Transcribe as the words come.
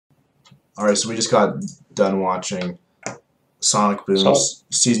All right, so we just got done watching Sonic So Boom's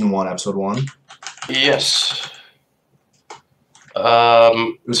Season 1, Episode 1. It yes.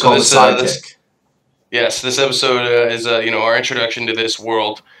 was So called The Sidekick. this episode is our introduction to this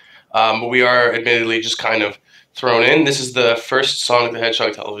world. But we are admittedly just kind of thrown in. This is the first Sonic the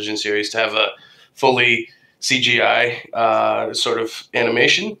Hedgehog television series to have a fully CGI sort of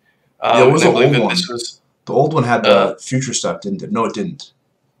animation. Yeah, what was And the I believe old that one? this was The old one had uh, the future stuff, didn't it? No, it didn't.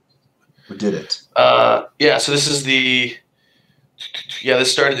 Or did it? yeah. So this is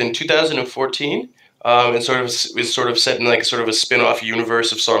this started in 2014. And sort of is sort of set in like sort of a spin-off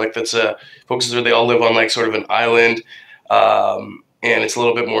universe of Sonic that's focuses where they all live on like sort of an island, and it's a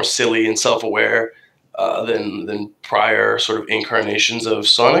little bit more silly and self-aware than prior sort of incarnations of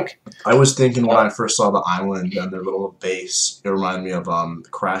Sonic. I was thinking when Uh, I first saw the island and their little base, it reminded me of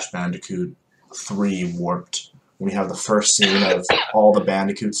Crash Bandicoot 3 Warped. When we have the first scene of all the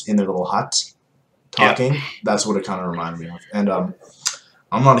Bandicoots in their little hut yeah. talking, that's what it kind of reminded me of. And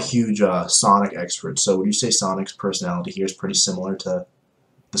I'm not a huge Sonic expert, so would you say Sonic's personality here is pretty similar to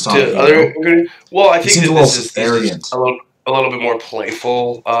the Sonic To you other, know? well, I He think seems a that little this is arrogant. a little bit more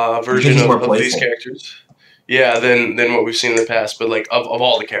playful You think version he's more of these playful? characters. Yeah, than what we've seen in the past, but like of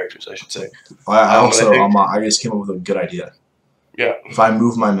all the characters, I should say. I And I also think, I just came up with a good idea. yeah, If I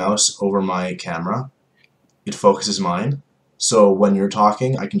move my mouse over my camera, it focuses mine. So when you're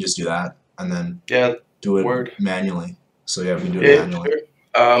talking, I can just do that and then yeah, do it word. manually. So yeah, we can do it Yeah, manually. sure.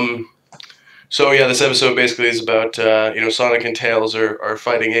 So yeah, this episode basically is about Sonic and Tails are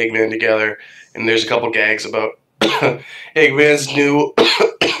fighting Eggman together, and there's a couple gags about Eggman's new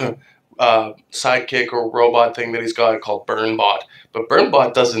sidekick or robot thing that he's got called Burnbot. But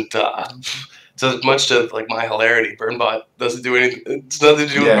Burnbot doesn't does much to like my hilarity. Burnbot doesn't do anything. It's nothing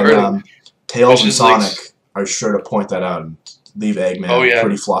to do with Yeah, and burning, Tails which and is like, Sonic are sure to point that out and leave oh Eggman yeah.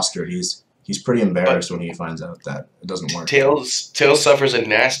 pretty flustered. He's pretty But embarrassed when he finds out that it doesn't work. Tails suffers a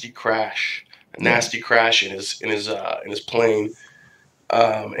nasty crash, Yeah, in his plane.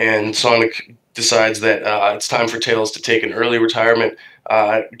 And Sonic decides that it's time for Tails to take an early retirement,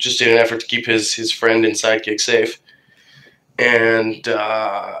 just in an effort to keep his friend and sidekick safe. And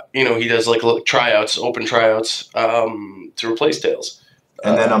he does like little tryouts, open tryouts, to replace Tails.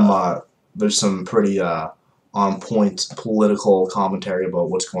 and then Uh, there's some pretty on point political commentary about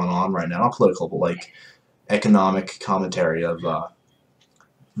what's going on right now. Not political, but like economic commentary of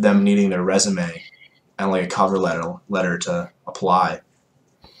them needing their resume and like a cover letter to apply.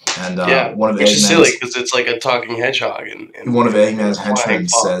 And yeah, which is silly because it's like a talking hedgehog One of and Eggman's a flying henchmen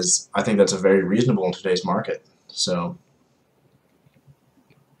fox. says, "I think that's a very reasonable in today's market." So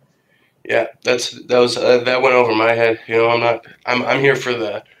Yeah, that went over my head. I'm here for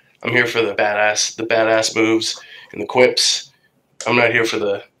the badass moves and the quips. I'm not here for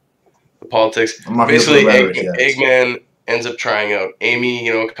the politics. I'm not here for the Basically, rhetoric yet. Eggman ends up trying out. Amy,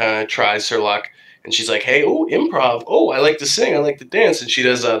 kind of tries her luck, and she's like, "Hey, oh, improv. Oh, I like to sing. I like to dance." And she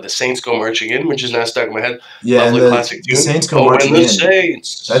does the Saints Go Marching In, which is now stuck in my head. Yeah, and Lovely classic the tune. Saints go Oh, when marching the in.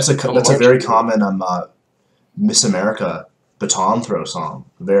 Saints come That's a very marching in. common Miss America baton throw song.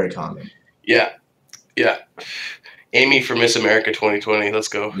 Very common. Yeah, yeah. Amy for Miss America 2020. Let's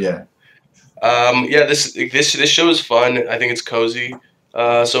go. Yeah. Yeah, this show is fun. I think it's cozy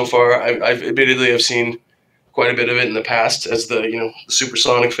so far. I've admittedly I've seen quite a bit of it in the past as the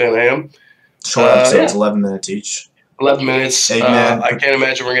supersonic fan I am. Short episodes, Yeah, 11 minutes each. 11 minutes. Eggman. I can't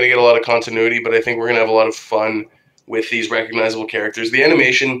imagine we're gonna get a lot of continuity, but I think we're gonna have a lot of fun with these recognizable characters. The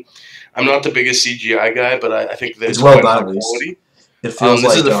animation, I'm not the biggest CGI guy, but I think that It's it's well quite done high at least. quality. It feels This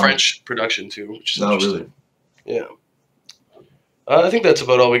like is a French production too, which is no, interesting. really. Yeah. I think that's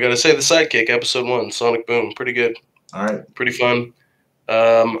about all we got to say. The Sidekick, episode 1, Sonic Boom, pretty good, All right. pretty fun.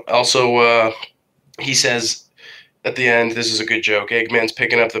 Also, he says at the end, this is a good joke. Eggman's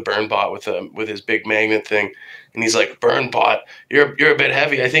picking up the burn bot with his big magnet thing, and he's like, "Burn bot, you're a bit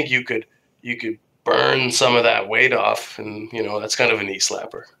heavy. I think you could burn some of that weight off." And that's kind of a knee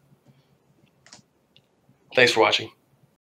slapper. Thanks for watching.